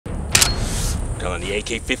shotgun on the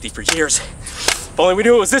AK-50 for years. If only we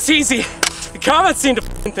knew it was this easy. The comments seem to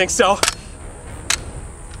think so.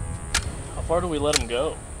 How far do we let him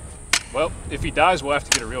go? Well, if he dies, we'll have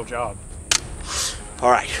to get a real job.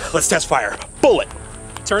 All right, let's test fire. Bullet.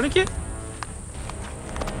 Tourniquet?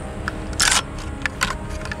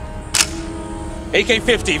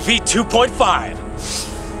 AK-50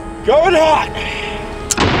 V2.5. Going hot.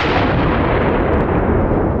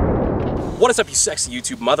 What is up, you sexy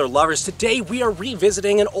YouTube mother lovers? Today we are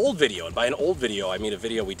revisiting an old video, and by an old video, I mean a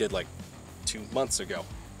video we did like 2 months ago.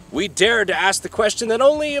 We dared to ask the question that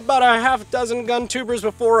only about a half dozen gun tubers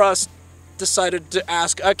before us decided to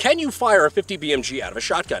ask, can you fire a 50 BMG out of a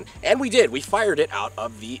shotgun? And we did. We fired it out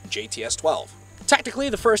of the JTS-12. Technically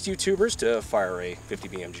the first YouTubers to fire a 50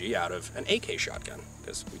 BMG out of an AK shotgun,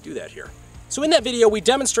 because we do that here. So in that video, we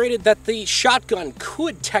demonstrated that the shotgun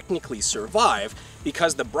could technically survive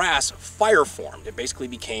because the brass fire formed. It basically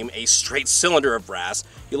became a straight cylinder of brass.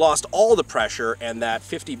 You lost all the pressure, and that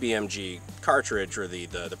 50 BMG cartridge, or the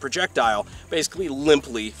projectile, basically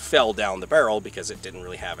limply fell down the barrel because it didn't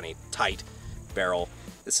really have any tight barrel.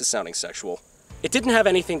 This is sounding sexual. It didn't have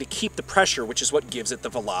anything to keep the pressure, which is what gives it the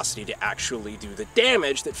velocity to actually do the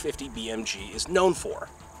damage that 50 BMG is known for.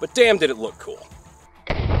 But damn, did it look cool.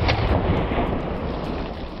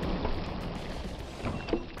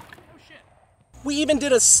 We even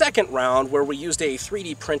did a second round where we used a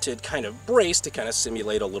 3D printed kind of brace to kind of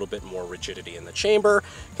simulate a little bit more rigidity in the chamber,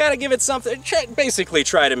 kind of give it something, basically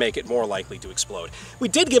try to make it more likely to explode. We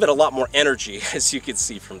did give it a lot more energy, as you can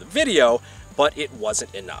see from the video, but it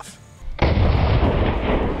wasn't enough.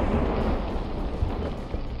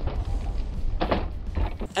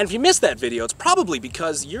 And if you missed that video, it's probably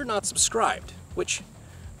because you're not subscribed, which,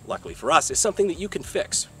 luckily for us, is something that you can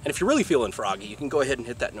fix. And if you're really feeling froggy, you can go ahead and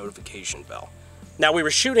hit that notification bell. Now, we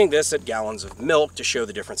were shooting this at gallons of milk to show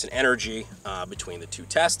the difference in energy between the two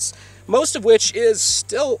tests, most of which is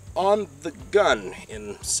still on the gun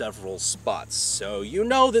in several spots. So you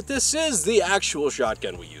know that this is the actual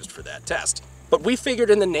shotgun we used for that test. But we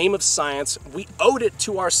figured in the name of science, we owed it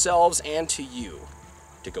to ourselves and to you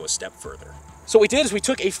to go a step further. So what we did is we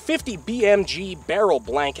took a 50 BMG barrel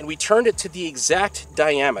blank and we turned it to the exact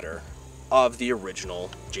diameter of the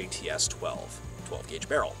original JTS-12 12-gauge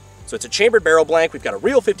barrel. So it's a chambered barrel blank. We've got a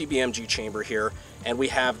real 50 BMG chamber here, and we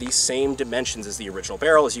have the same dimensions as the original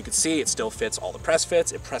barrel. As you can see, it still fits all the press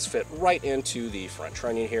fits. It press fit right into the front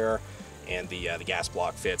trunnion here, and the gas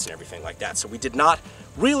block fits and everything like that. So we did not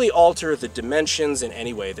really alter the dimensions in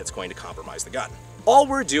any way that's going to compromise the gun. All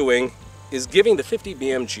we're doing is giving the 50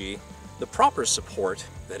 BMG the proper support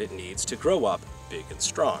that it needs to grow up big and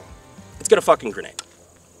strong. It's got a fucking grenade.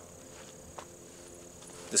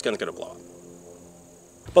 This gun's gonna blow up.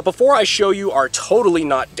 But before I show you our totally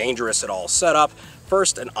not dangerous at all setup,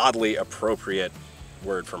 first an oddly appropriate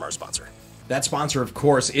word from our sponsor. That sponsor, of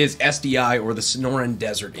course, is SDI, or the Sonoran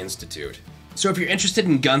Desert Institute. So if you're interested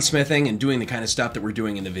in gunsmithing and doing the kind of stuff that we're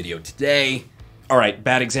doing in the video today, alright,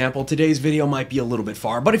 bad example, today's video might be a little bit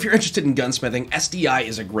far, but if you're interested in gunsmithing, SDI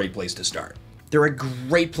is a great place to start. They're a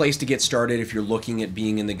great place to get started if you're looking at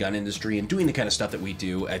being in the gun industry and doing the kind of stuff that we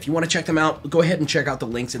do. If you want to check them out, go ahead and check out the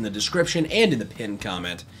links in the description and in the pinned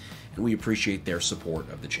comment, and we appreciate their support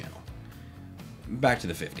of the channel. Back to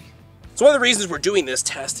the 50. So one of the reasons we're doing this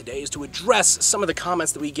test today is to address some of the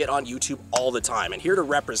comments that we get on YouTube all the time, and here to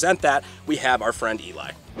represent that, we have our friend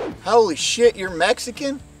Eli. Holy shit, you're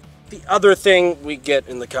Mexican? The other thing we get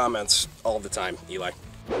in the comments all the time, Eli.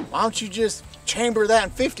 Why don't you just chamber that in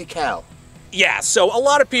 50 cal? Yeah, so a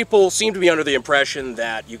lot of people seem to be under the impression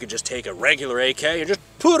that you could just take a regular AK and just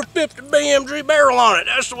put a 50 BMG barrel on it.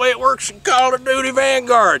 That's the way it works in Call of Duty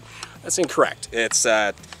Vanguard. That's incorrect. It's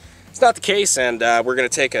not the case, and we're going to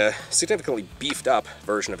take a significantly beefed up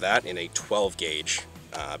version of that in a 12-gauge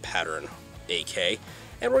pattern AK,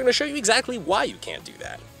 and we're going to show you exactly why you can't do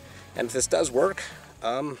that. And if this does work,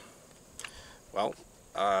 well,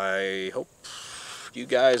 I hope you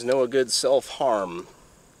guys know a good self-harm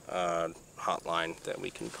hotline that we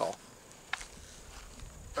can call.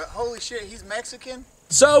 But holy shit, he's Mexican?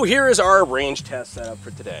 So here is our range test setup for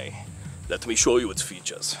today. Let me show you its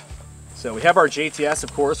features. So we have our JTS,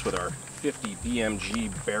 of course, with our 50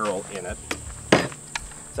 BMG barrel in it.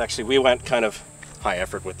 It's actually, we went kind of high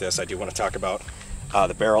effort with this. I do want to talk about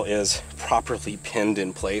the barrel is properly pinned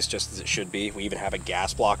in place, just as it should be. We even have a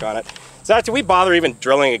gas block on it. Zach, did we bother even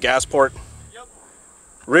drilling a gas port? Yep.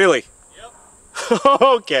 Really?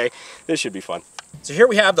 Okay, this should be fun. So here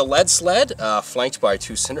we have the lead sled, flanked by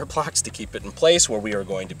 2 cinder blocks to keep it in place, where we are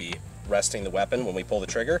going to be resting the weapon when we pull the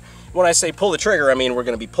trigger. When I say pull the trigger, I mean we're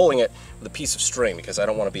going to be pulling it with a piece of string, because I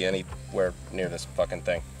don't want to be anywhere near this fucking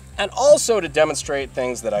thing. And also to demonstrate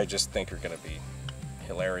things that I just think are going to be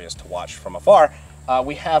hilarious to watch from afar,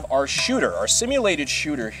 we have our shooter, our simulated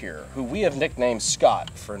shooter here, who we have nicknamed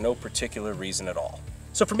Scott for no particular reason at all.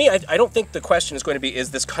 So for me, I don't think the question is going to be,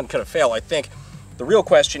 is this gun going to fail? I think the real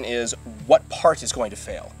question is, what part is going to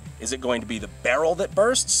fail? Is it going to be the barrel that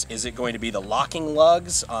bursts? Is it going to be the locking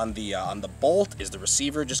lugs on the bolt? Is the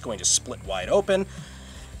receiver just going to split wide open?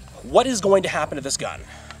 What is going to happen to this gun?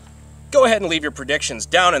 Go ahead and leave your predictions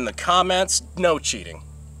down in the comments. No cheating.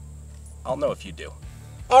 I'll know if you do.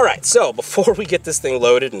 All right, so before we get this thing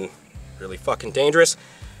loaded and really fucking dangerous,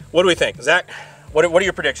 what do we think? Zach, what are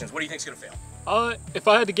your predictions? What do you think is going to fail? If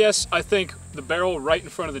I had to guess, I think the barrel right in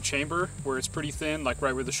front of the chamber, where it's pretty thin, like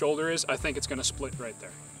right where the shoulder is, I think it's going to split right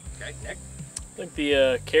there. Okay, Nick? I think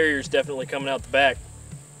the carrier's definitely coming out the back.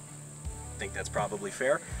 I think that's probably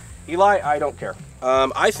fair. Eli, I don't care.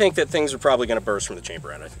 I think that things are probably going to burst from the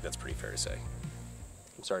chamber end. I think that's pretty fair to say.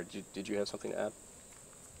 I'm sorry, did you have something to add?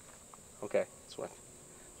 Okay, that's what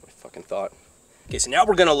I fucking thought. Okay, so now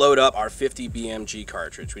we're going to load up our 50 BMG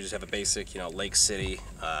cartridge. We just have a basic, Lake City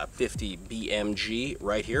 50 BMG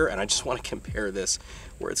right here, and I just want to compare this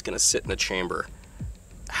where it's going to sit in the chamber,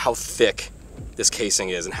 how thick this casing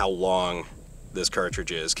is and how long this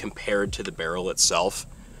cartridge is compared to the barrel itself.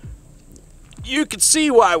 You can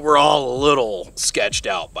see why we're all a little sketched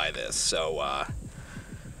out by this. So I'm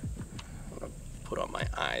gonna put on my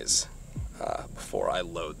eyes before I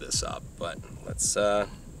load this up. But let's,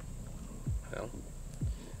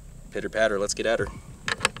 pitter patter, let's get at her.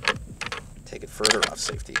 Take it further off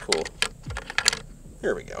safety, cool.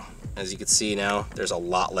 Here we go. As you can see now, there's a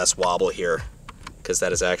lot less wobble here because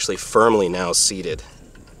that is actually firmly now seated.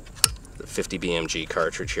 The 50 BMG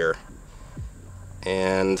cartridge here.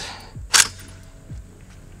 And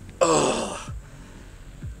oh,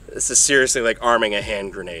 this is seriously like arming a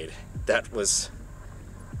hand grenade. That was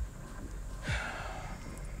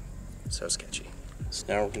so sketchy. So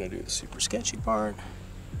now we're gonna do the super sketchy part.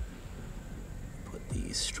 Put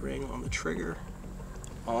the string on the trigger.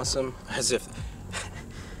 Awesome, as if,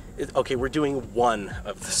 okay, we're doing one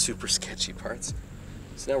of the super sketchy parts.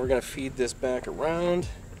 So now we're gonna feed this back around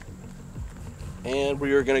and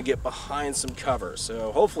we are gonna get behind some cover.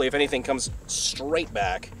 So hopefully if anything comes straight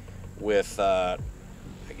back with, I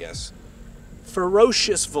guess,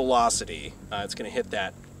 ferocious velocity, it's going to hit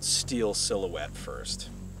that steel silhouette first.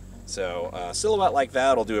 So a silhouette like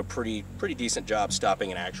that will do a pretty decent job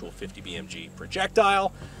stopping an actual 50 BMG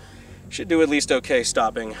projectile. Should do at least okay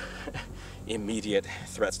stopping immediate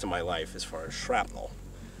threats to my life as far as shrapnel.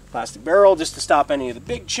 Plastic barrel just to stop any of the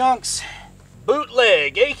big chunks.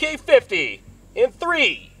 Bootleg AK-50 in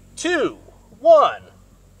 3, 2, 1.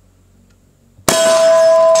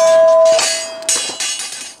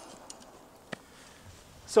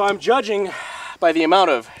 So I'm judging by the amount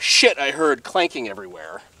of shit I heard clanking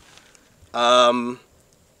everywhere.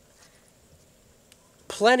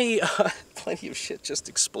 Plenty of shit just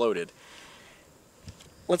exploded.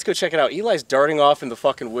 Let's go check it out. Eli's darting off in the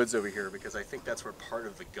fucking woods over here because I think that's where part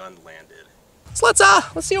of the gun landed. So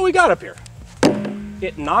let's see what we got up here.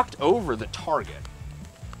 It knocked over the target,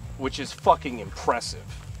 which is fucking impressive.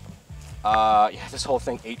 Yeah, this whole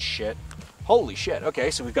thing ate shit. Holy shit.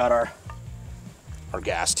 Okay, so we've got our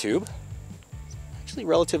gas tube. Actually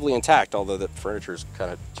relatively intact, although the furniture's kind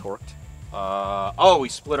of torqued. Oh, we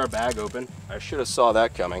split our bag open. I should have saw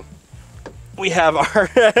that coming. We have our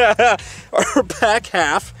our back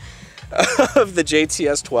half of the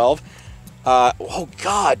JTS-12. Oh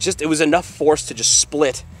god, it was enough force to just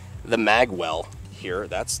split the mag well here.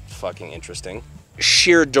 That's fucking interesting.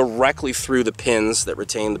 Sheared directly through the pins that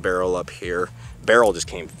retain the barrel up here. Barrel just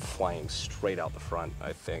came flying straight out the front,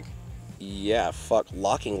 I think. Yeah, fuck,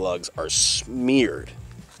 locking lugs are smeared.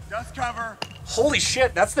 Dust cover. Holy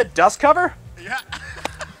shit, that's the dust cover? Yeah.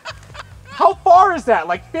 How far is that,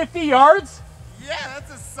 like 50 yards? Yeah,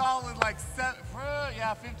 that's a solid like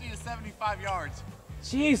 50 to 75 yards.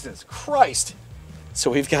 Jesus Christ.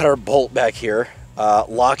 So we've got our bolt back here.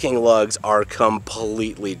 Locking lugs are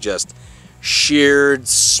completely just sheared,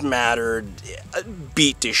 smattered,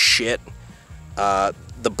 beat to shit.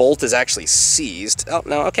 The bolt is actually seized. Oh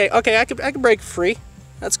no, okay, I can break free.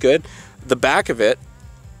 That's good. The back of it,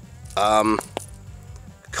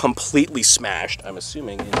 completely smashed. I'm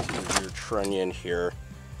assuming into the rear trunnion here.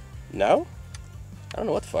 No, I don't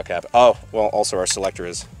know what the fuck happened. Oh, well, also our selector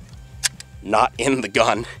is not in the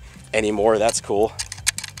gun anymore. That's cool.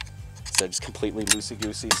 So just completely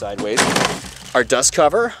loosey-goosey sideways. Our dust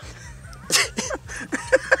cover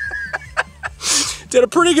did a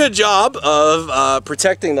pretty good job of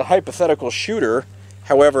protecting the hypothetical shooter.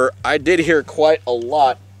 However, I did hear quite a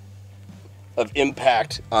lot of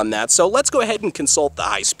impact on that. So let's go ahead and consult the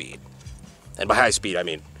high speed. And by high speed, I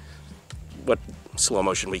mean what slow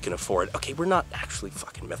motion we can afford. Okay, we're not actually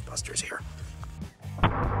fucking Mythbusters here.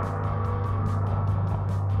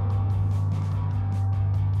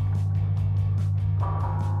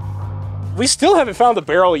 We still haven't found the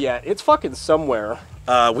barrel yet. It's fucking somewhere.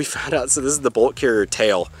 We found out, so this is the bolt carrier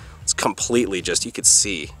tail. It's completely just, you could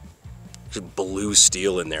see, just blue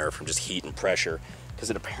steel in there from just heat and pressure, because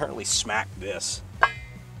it apparently smacked this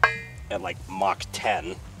at like Mach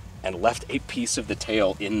 10 and left a piece of the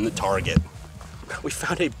tail in the target. We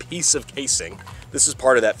found a piece of casing. This is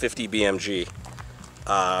part of that 50 BMG.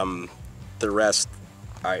 The rest,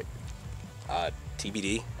 all right,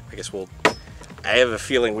 TBD. I guess I have a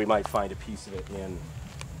feeling we might find a piece of it in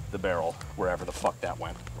the barrel, wherever the fuck that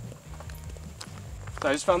went. So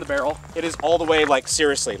I just found the barrel. It is all the way, like,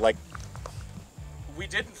 seriously, like, we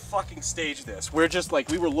didn't fucking stage this. We're just like,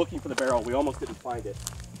 we were looking for the barrel. We almost didn't find it.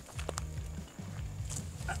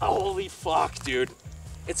 Holy fuck, dude.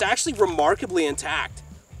 It's actually remarkably intact.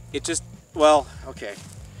 It just, well, okay.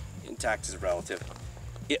 Intact is relative.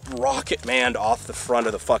 It rocket manned off the front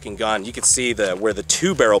of the fucking gun. You can see where the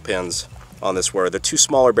two barrel pins on this were. The two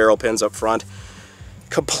smaller barrel pins up front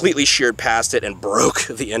completely sheared past it and broke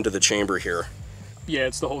the end of the chamber here. Yeah,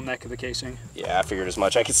 it's the whole neck of the casing. Yeah, I figured as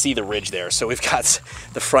much. I could see the ridge there. So we've got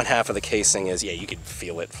the front half of the casing is, yeah, you could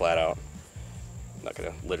feel it flat out. I'm not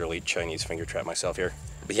gonna literally Chinese finger trap myself here.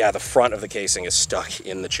 But yeah, the front of the casing is stuck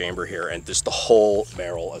in the chamber here, and just the whole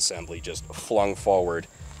barrel assembly just flung forward,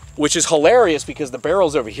 which is hilarious because the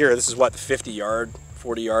barrel's over here. This is what, the 50 yard,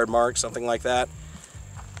 40 yard mark, something like that.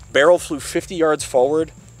 Barrel flew 50 yards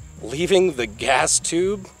forward, leaving the gas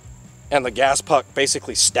tube and the gas puck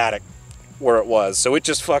basically static where it was. So it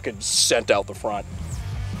just fucking sent out the front.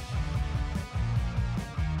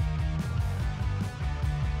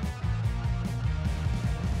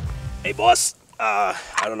 Hey boss, I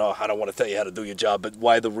don't know, I don't want to tell you how to do your job, but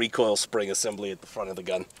why the recoil spring assembly at the front of the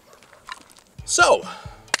gun? So,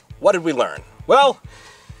 what did we learn? Well,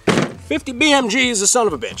 50 BMG is a son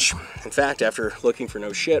of a bitch. In fact, after looking for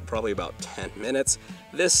no shit, probably about 10 minutes,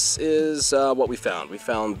 this is what we found. We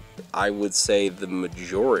found, I would say, the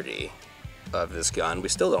majority of this gun. We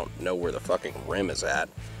still don't know where the fucking rim is at.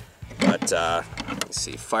 But, let's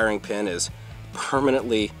see, firing pin is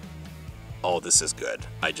permanently, oh, this is good.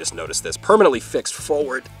 I just noticed this. Permanently fixed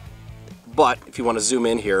forward. But, if you want to zoom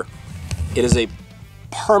in here, it is a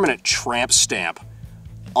permanent tramp stamp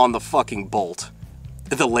on the fucking bolt.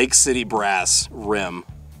 The Lake City brass rim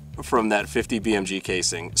from that 50 BMG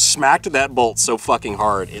casing smacked that bolt so fucking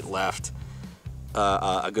hard it left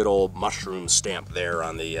a good old mushroom stamp there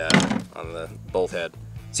on the bolt head.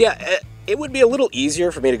 So yeah, it would be a little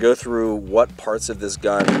easier for me to go through what parts of this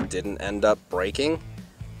gun didn't end up breaking.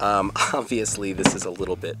 Obviously, this is a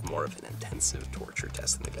little bit more of an intensive torture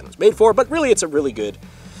test than the gun was made for, but really it's a really good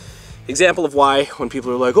example of why when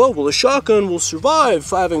people are like, oh, well, a shotgun will survive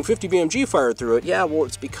having 50 BMG fired through it. Yeah, well,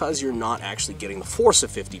 it's because you're not actually getting the force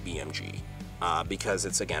of 50 BMG. Because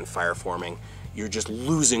it's, again, fire forming. You're just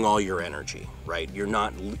losing all your energy, right? You're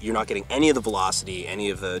not getting any of the velocity, any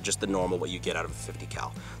of the, just the normal what you get out of a 50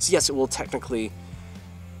 cal. So yes, it will technically,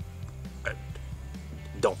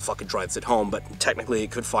 don't fucking try this at home, but technically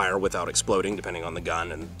it could fire without exploding, depending on the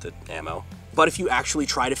gun and the ammo. But if you actually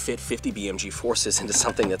try to fit 50 BMG forces into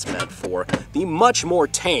something that's meant for the much more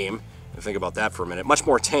tame, think about that for a minute, much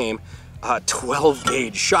more tame 12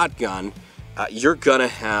 gauge shotgun, you're gonna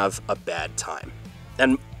have a bad time.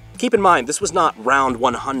 And keep in mind, this was not round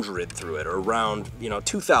 100 through it, or round,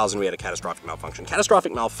 2000 we had a catastrophic malfunction.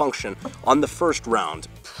 Catastrophic malfunction on the first round,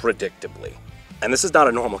 predictably. And this is not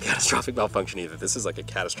a normal catastrophic malfunction either. This is like a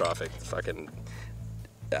catastrophic fucking,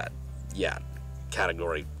 yeah,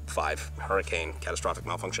 Category 5 hurricane catastrophic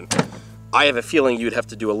malfunction. I have a feeling you'd have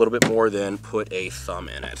to do a little bit more than put a thumb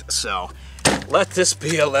in it. So let this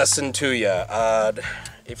be a lesson to you.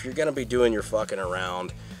 If you're gonna be doing your fucking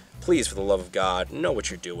around, please, for the love of God, know what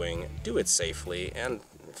you're doing, do it safely, and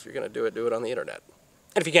if you're gonna do it on the internet.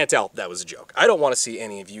 And if you can't tell, that was a joke. I don't want to see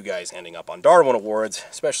any of you guys ending up on Darwin Awards,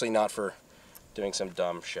 especially not for doing some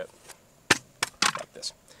dumb shit like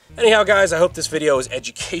this. Anyhow, guys, I hope this video is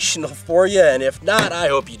educational for you, and if not, I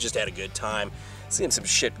hope you just had a good time seeing some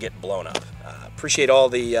shit get blown up. Appreciate all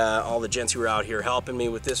the gents who were out here helping me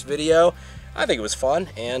with this video. I think it was fun,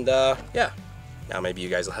 and yeah, now maybe you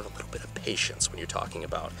guys will have a little bit of patience when you're talking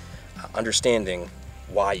about understanding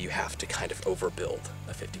why you have to kind of overbuild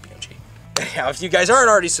a 50 BMG. Anyhow, if you guys aren't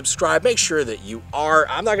already subscribed, make sure that you are.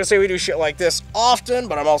 I'm not gonna say we do shit like this often,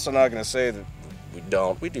 but I'm also not gonna say that we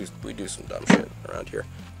don't. We do some dumb shit around here.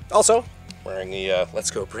 Also, wearing the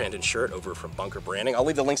Let's Go Brandon shirt over from Bunker Branding. I'll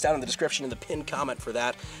leave the links down in the description and the pinned comment for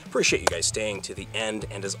that. Appreciate you guys staying to the end,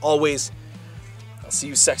 and as always, I'll see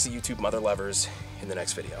you sexy YouTube mother lovers in the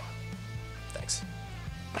next video. Thanks.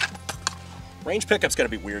 Range pickup's gonna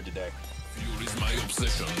be weird today. Fuel is my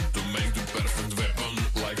obsession to make the perfect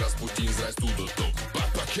weapon, like Rasputin's rise to the top.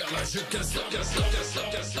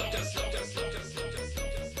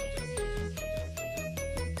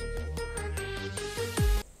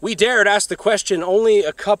 We dared ask the question only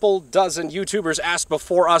a couple dozen YouTubers asked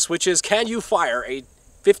before us, which is, can you fire a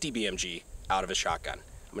 50 BMG out of a shotgun?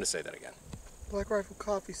 I'm gonna say that again. Black Rifle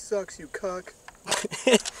Coffee sucks, you cuck.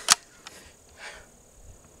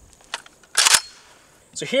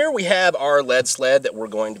 So here we have our lead sled that we're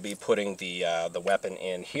going to be putting the weapon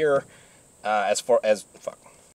in here. As far as, fuck.